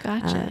Ghana.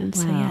 Gotcha.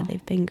 So yeah, Wow.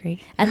 they've been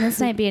great. And this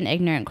might be an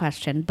ignorant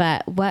question,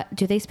 but what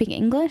do they speak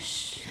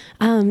English?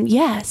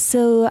 Yeah.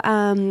 So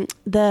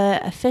the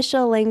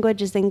official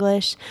language is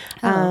English.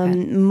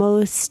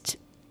 Most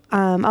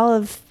all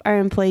of our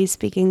employees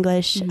speak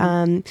English.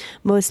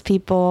 Most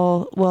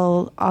people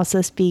will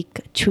also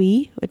speak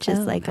Twi, which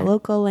is like a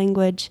local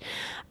language.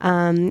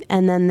 And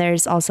then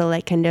there's also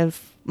like kind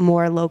of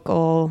more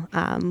local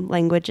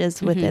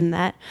languages within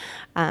that.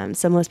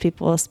 So most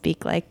people will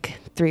speak like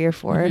 3 or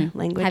 4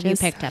 languages. Have you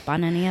picked up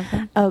on any of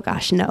them? Oh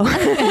gosh, no.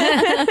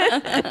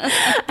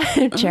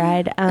 I've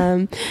tried.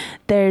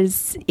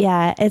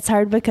 It's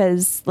hard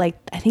because like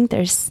I think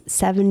there's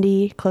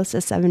close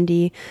to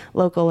 70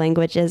 local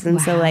languages,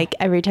 and so like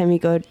every time you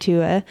go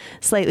to a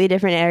slightly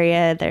different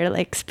area, they're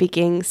like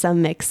speaking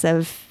some mix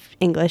of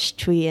English,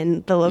 Twi,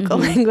 and the local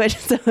language.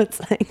 So it's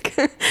like,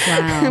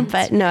 Wow.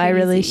 but no, I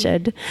really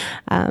should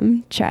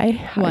try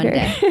harder.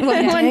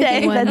 One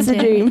day. One day. That's the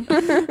dream.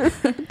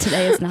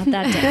 Today is not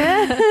that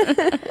day.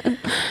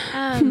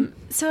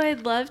 So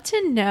I'd love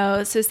to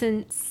know, so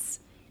since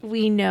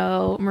we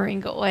know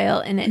moringa oil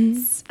in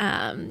its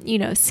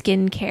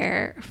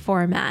skincare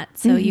format,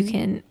 so you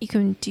can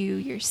do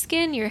your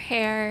skin, your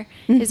hair.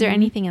 Is there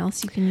anything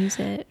else you can use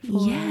it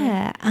for?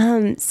 Yeah.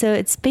 So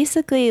it's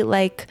basically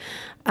like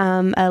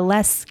a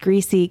less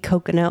greasy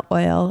coconut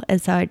oil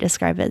is how I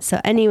describe it.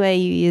 So anyway,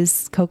 you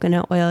use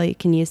coconut oil, you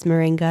can use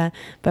moringa,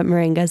 but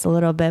moringa is a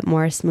little bit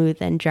more smooth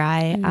and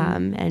dry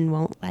and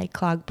won't like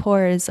clog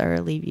pores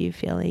or leave you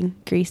feeling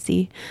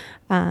greasy.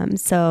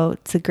 So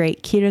it's a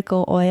great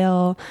cuticle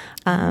oil,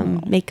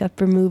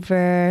 makeup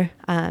remover,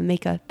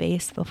 makeup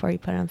base before you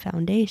put on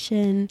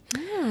foundation.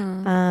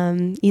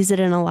 Use it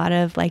in a lot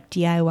of like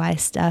DIY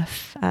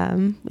stuff.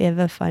 We have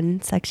a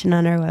fun section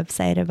on our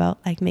website about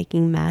like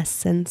making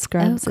masks and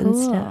scrubs and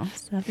stuff.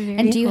 So.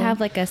 And do you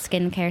have like a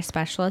skincare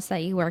specialist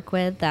that you work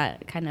with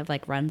that kind of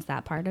like runs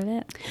that part of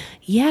it?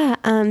 Yeah.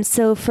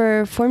 So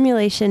for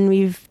formulation,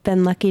 we've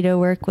been lucky to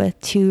work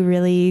with 2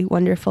 really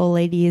wonderful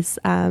ladies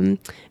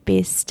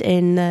based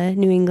in the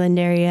New England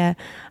area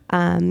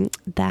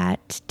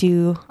that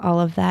do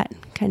all of that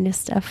kind of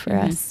stuff for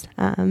us.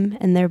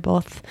 And they're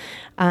both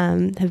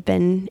have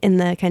been in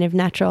the kind of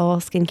natural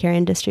skincare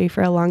industry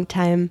for a long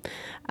time.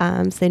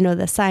 So they know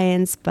the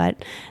science,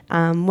 but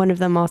one of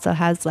them also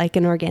has like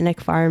an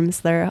organic farm. So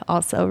they're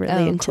also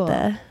really into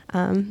the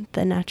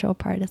natural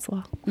part as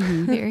well.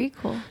 Very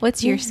cool.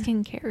 What's your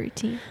skincare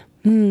routine?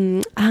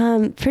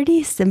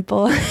 Pretty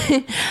simple.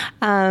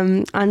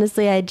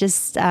 Honestly, I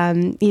just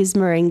use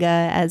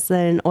moringa as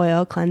an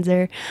oil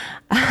cleanser.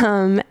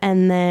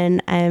 And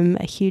then I'm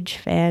a huge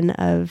fan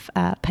of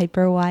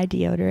Piper Y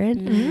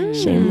deodorant.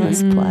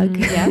 Shameless plug.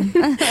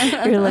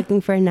 Yeah. You're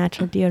looking for a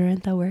natural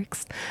deodorant that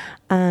works.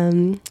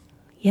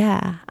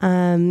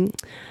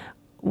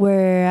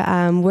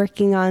 We're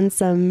working on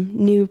some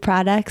new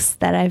products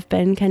that I've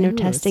been kind of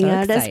testing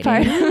out as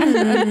part of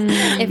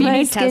if you my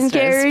need skincare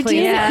testers,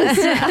 please. routine.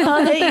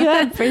 I'll hit you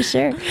up for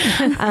sure.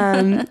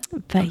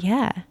 But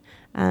yeah,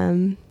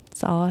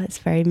 it's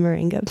very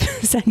moringa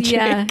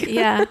centric.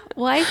 Yeah.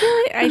 Well, I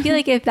feel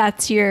like if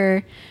that's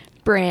your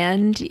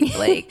brand,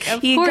 like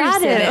of You course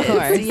got it. Of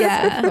course.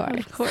 Yeah,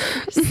 Of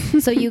course.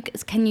 So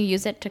can you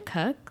use it to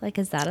cook? Like,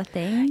 is that a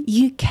thing?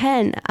 You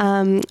can.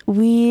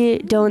 We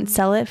don't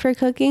sell it for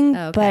cooking,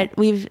 but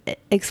we've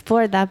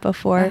explored that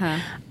before.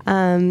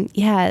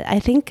 I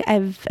think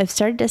I've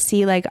started to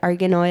see like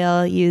argan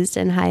oil used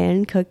in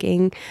high-end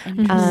cooking.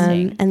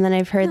 And then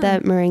I've heard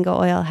that moringa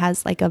oil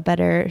has like a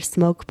better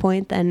smoke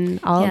point than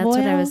olive oil.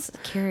 That's what I was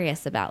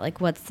curious about.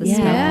 Like, what's the smoke?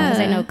 Because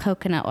I know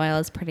coconut oil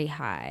is pretty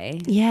high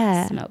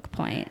smoke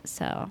point.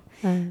 So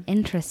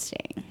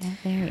interesting.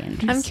 Very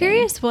interesting. I'm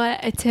curious what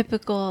a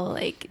typical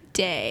like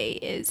day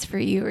is for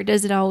you, or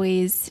does it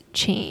always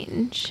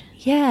change?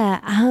 Yeah,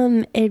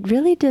 it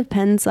really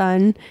depends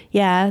on,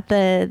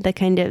 the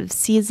kind of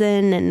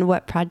season and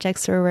what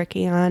projects we're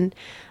working on.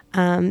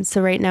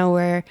 So right now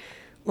we're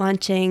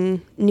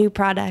launching new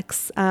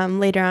products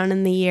later on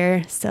in the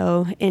year.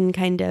 So in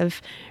kind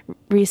of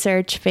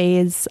research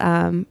phase,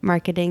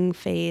 marketing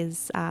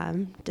phase,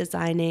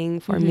 designing,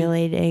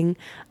 formulating.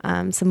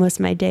 So most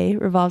of my day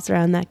revolves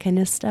around that kind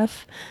of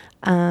stuff.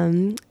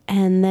 And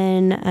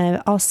then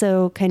I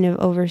also kind of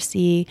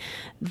oversee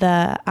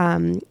the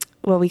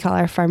what we call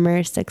our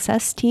farmer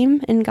success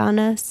team in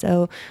Ghana.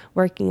 So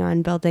working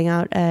on building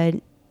out a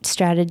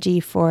strategy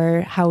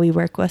for how we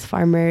work with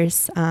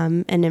farmers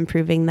and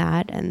improving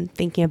that, and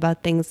thinking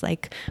about things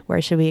like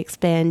where should we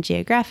expand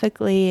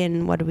geographically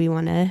and what do we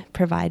want to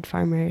provide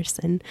farmers.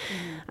 And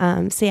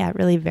it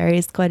really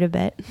varies quite a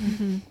bit.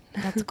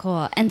 That's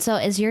cool. And so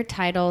is your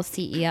title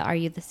CEO? Are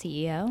you the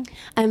CEO?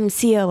 I'm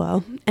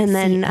COO, and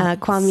then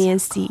Kwame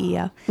is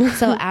CEO.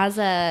 So as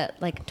a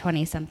like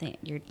 20-something,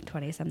 you're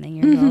 20-something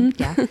years old.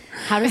 Yeah.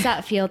 How does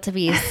that feel to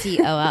be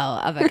COO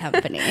of a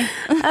company?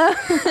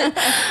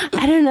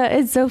 I don't know.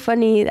 It's so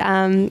funny.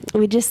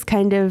 We just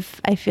kind of,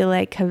 I feel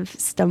like, have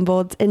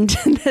stumbled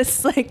into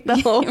this like the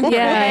whole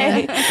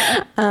way.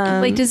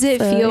 Like, does it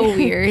feel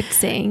weird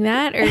saying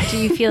that, or do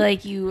you feel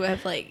like you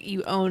have like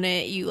you own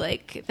it? You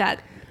like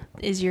that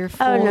is your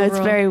full Oh no, it's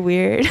role? very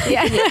weird.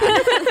 Yeah.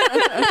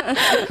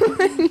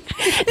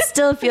 It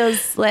still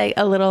feels like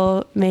a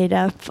little made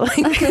up.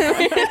 Like,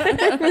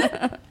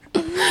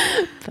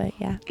 but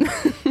yeah.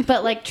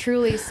 But like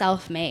truly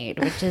self-made,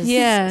 which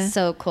is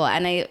so cool.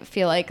 And I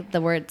feel like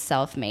the word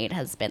self-made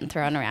has been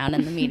thrown around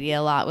in the media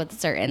a lot with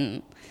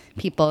certain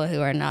people who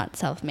are not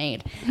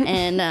self-made.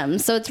 And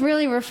so it's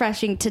really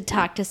refreshing to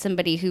talk to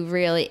somebody who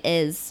really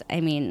is, I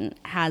mean,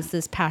 has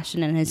this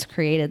passion and has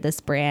created this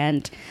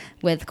brand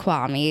with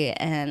Kwame.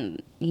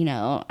 And, you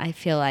know, I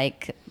feel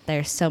like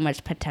there's so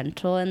much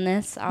potential in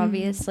this,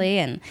 obviously.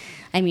 And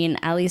I mean,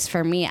 at least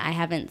for me, I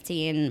haven't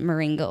seen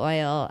moringa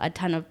oil a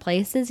ton of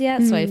places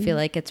yet. So I feel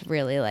like it's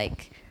really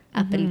like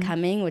up and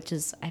coming, which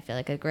is, I feel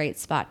like, a great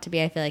spot to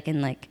be. I feel like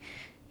in like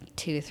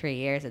 2-3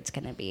 years it's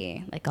gonna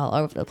be like all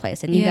over the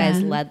place, and you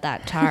guys led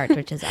that charge,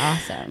 which is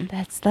awesome.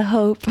 That's the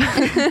hope.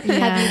 Have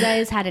you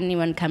guys had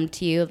anyone come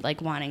to you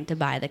like wanting to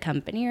buy the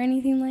company or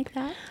anything like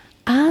that?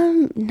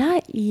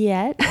 Not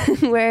yet.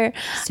 We're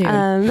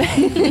Soon.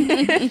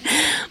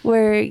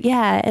 we're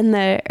in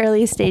the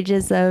early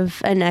stages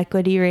of an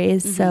equity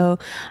raise, so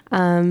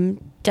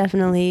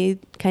definitely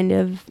kind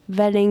of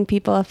vetting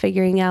people,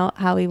 figuring out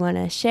how we want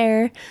to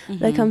share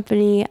the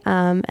company,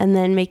 and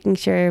then making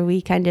sure we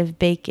kind of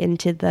bake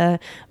into the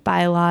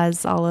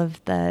bylaws all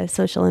of the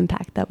social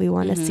impact that we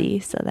want to see,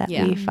 so that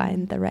we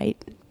find the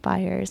right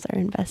buyers or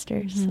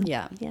investors. So,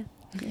 Yeah.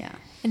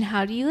 And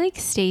how do you like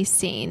stay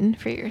sane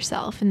for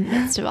yourself in the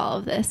midst of all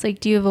of this? Like,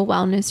 do you have a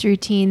wellness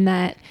routine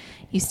that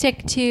you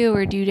stick to,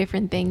 or do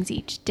different things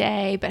each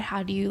day? But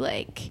how do you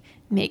like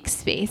make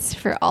space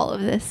for all of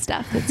this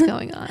stuff that's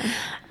going on?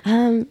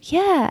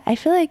 I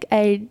feel like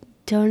I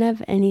don't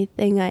have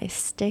anything I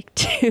stick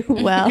to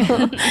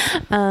well,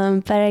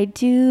 but I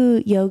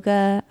do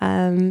yoga,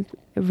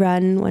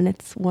 run when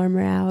it's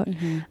warmer out.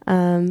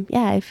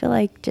 I feel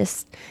like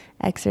just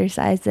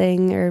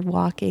exercising or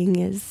walking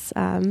is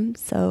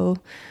so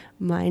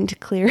mind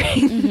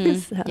clearing.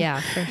 So, Yeah,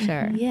 for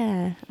sure.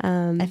 yeah.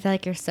 I feel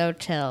like you're so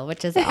chill,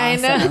 which is awesome. I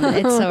know.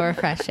 It's so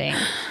refreshing.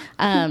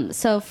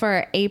 So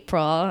for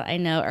April, I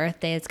know Earth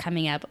Day is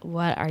coming up.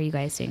 What are you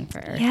guys doing for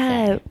Earth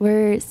Day?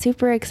 We're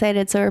super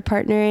excited. So we're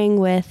partnering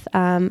with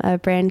a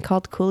brand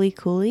called Cooley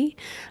Cooley,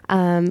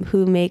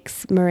 who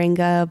makes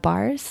moringa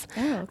bars.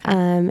 Oh,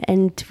 okay.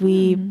 And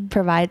we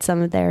provide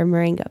some of their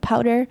moringa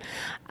powder.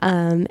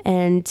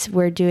 And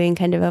we're doing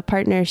kind of a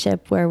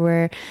partnership where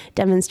we're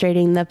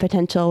demonstrating the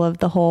potential of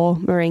the whole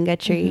moringa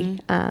tree.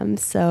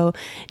 So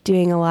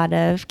doing a lot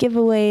of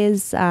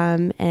giveaways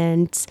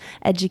and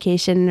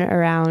education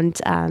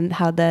around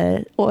how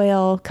the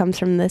oil comes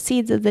from the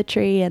seeds of the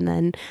tree, and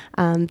then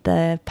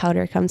the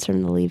powder comes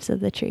from the leaves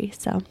of the tree.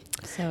 So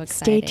So exciting.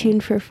 stay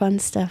tuned for fun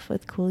stuff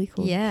with Cooley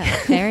Cooley. Yeah,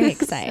 very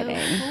exciting.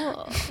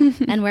 So cool.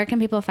 And where can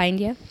people find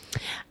you?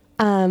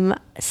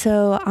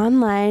 So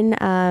online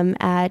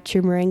at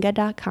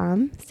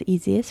truemoringa.com. It's the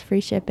easiest,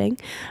 free shipping.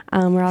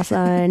 We're also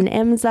on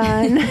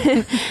Amazon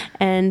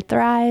and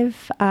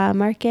Thrive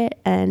Market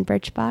and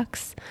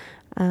Birchbox.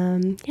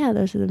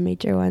 Those are the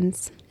major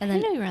ones. And I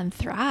then know you're on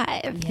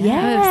Thrive. Yeah.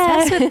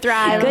 I'm obsessed with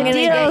Thrive. Good I'm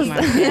gonna deals.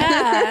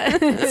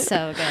 get- Yeah.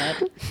 so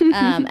good.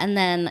 And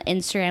then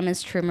Instagram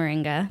is True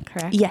Moringa,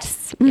 correct?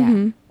 Yes. Yeah.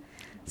 Mhm.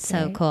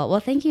 So Right. cool. Well,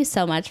 thank you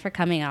so much for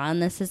coming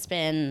on. This has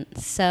been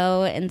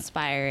so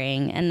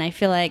inspiring. And I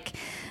feel like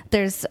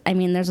there's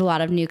a lot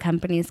of new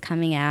companies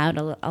coming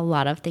out, a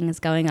lot of things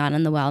going on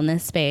in the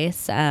wellness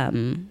space.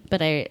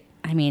 But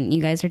I mean,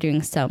 you guys are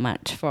doing so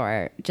much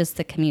for just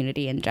the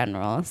community in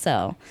general.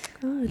 So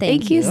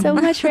Thank you so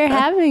much for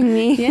having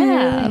me. Yeah, I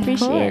really of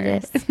appreciate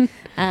it.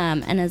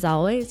 And as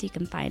always, you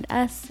can find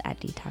us at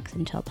Detox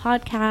and Chill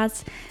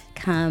Podcast.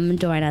 Come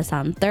join us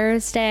on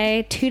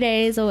Thursday, 2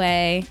 days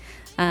away,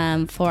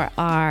 for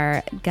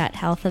our gut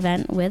health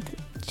event with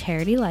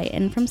Charity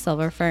Lighton from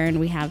Silver Fern.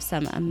 We have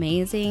some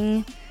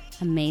amazing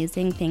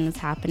things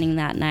happening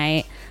that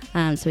night.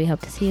 So we hope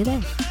to see you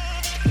there.